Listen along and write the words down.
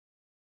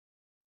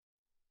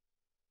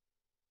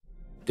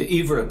The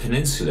Iveragh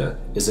Peninsula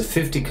is a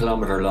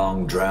 50-kilometre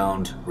long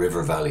drowned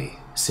river valley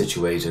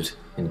situated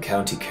in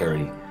County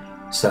Kerry,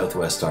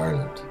 southwest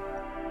Ireland.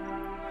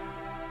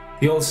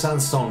 The old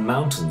sandstone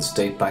mountains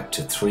date back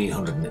to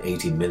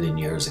 380 million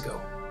years ago,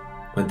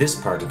 when this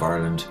part of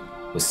Ireland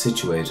was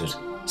situated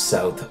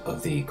south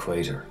of the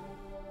equator.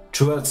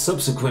 Throughout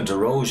subsequent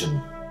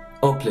erosion,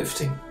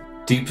 uplifting,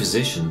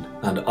 deposition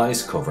and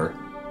ice cover,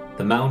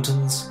 the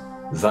mountains,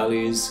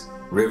 valleys,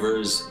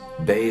 rivers,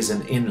 bays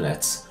and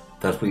inlets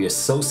that we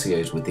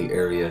associate with the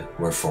area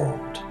were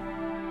formed.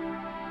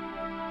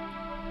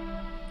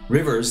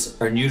 Rivers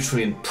are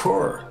nutrient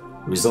poor,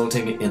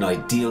 resulting in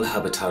ideal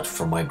habitat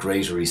for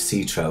migratory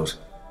sea trout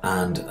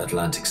and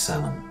Atlantic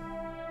salmon.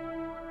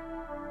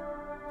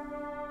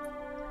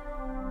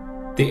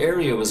 The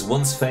area was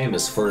once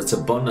famous for its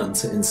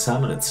abundance in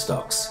salmonid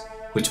stocks,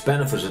 which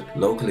benefited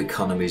local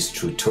economies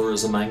through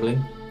tourism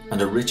angling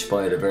and a rich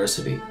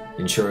biodiversity,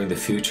 ensuring the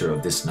future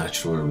of this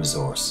natural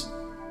resource.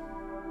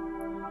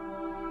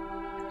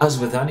 As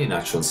with any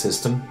natural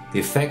system, the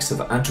effects of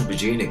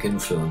anthropogenic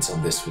influence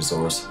on this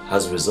resource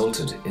has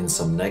resulted in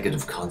some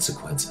negative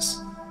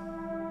consequences,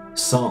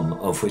 some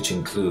of which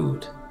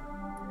include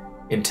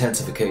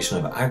intensification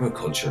of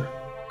agriculture,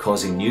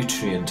 causing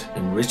nutrient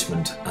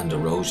enrichment and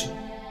erosion,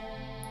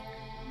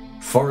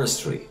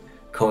 forestry,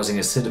 causing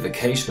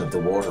acidification of the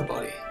water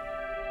body,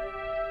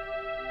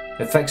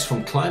 effects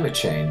from climate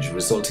change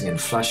resulting in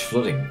flash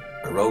flooding,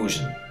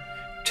 erosion,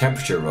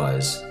 temperature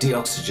rise,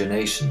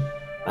 deoxygenation,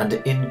 and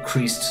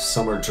increased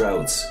summer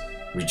droughts,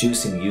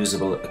 reducing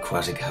usable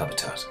aquatic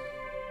habitat.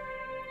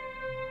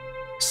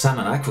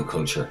 Salmon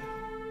aquaculture,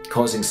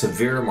 causing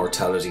severe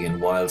mortality in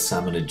wild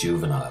salmonid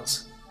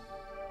juveniles.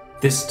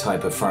 This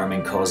type of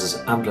farming causes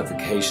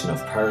amplification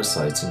of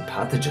parasites and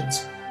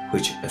pathogens,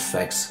 which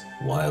affects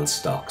wild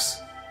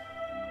stocks.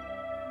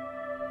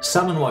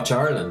 Salmon Watch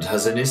Ireland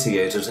has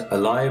initiated a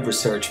live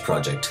research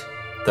project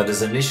that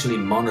is initially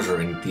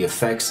monitoring the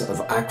effects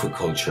of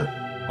aquaculture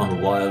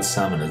on wild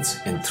salmonids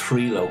in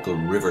 3 local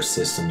river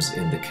systems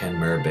in the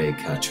Kenmare Bay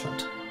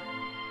catchment.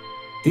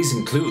 These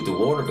include the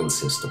Waterville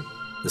system,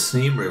 the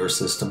Sneem River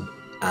system,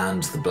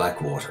 and the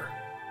Blackwater.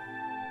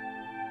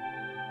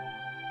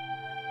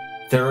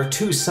 There are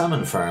 2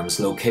 salmon farms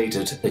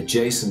located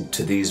adjacent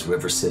to these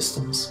river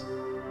systems.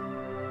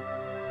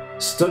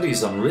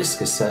 Studies on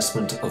risk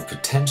assessment of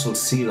potential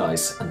sea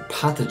lice and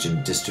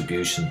pathogen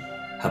distribution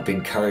have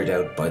been carried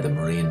out by the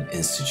Marine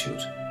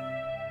Institute.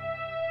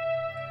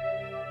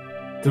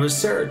 The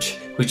research,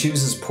 which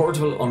uses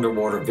portable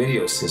underwater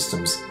video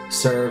systems,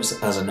 serves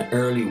as an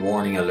early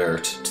warning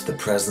alert to the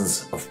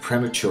presence of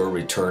premature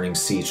returning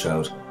sea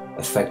trout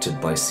affected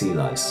by sea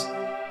lice.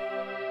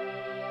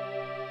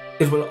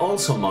 It will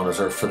also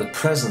monitor for the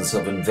presence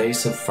of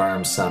invasive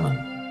farm salmon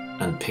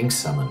and pink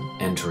salmon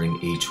entering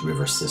each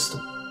river system.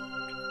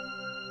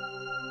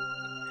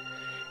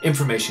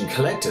 Information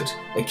collected,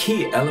 a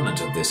key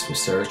element of this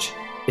research,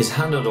 is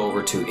handed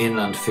over to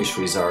Inland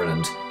Fisheries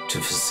Ireland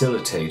to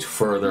facilitate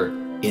further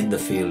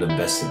in-the-field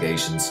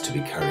investigations to be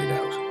carried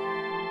out.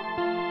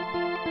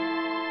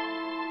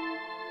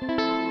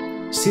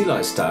 Sea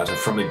lice data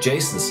from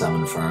adjacent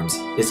salmon farms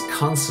is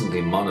constantly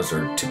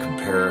monitored to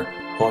compare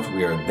what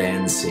we are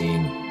then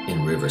seeing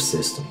in river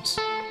systems.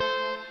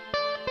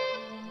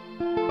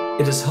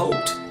 It is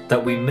hoped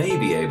that we may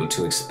be able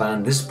to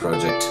expand this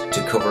project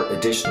to cover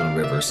additional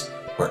rivers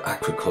where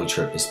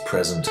aquaculture is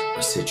present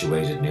or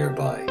situated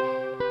nearby.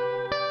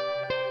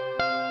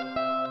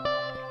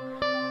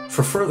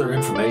 For further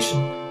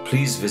information,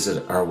 please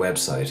visit our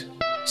website,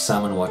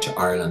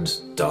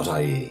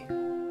 salmonwatchireland.ie.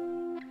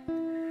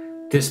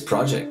 This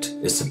project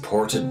is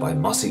supported by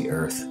Mossy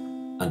Earth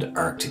and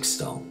Arctic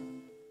Stone.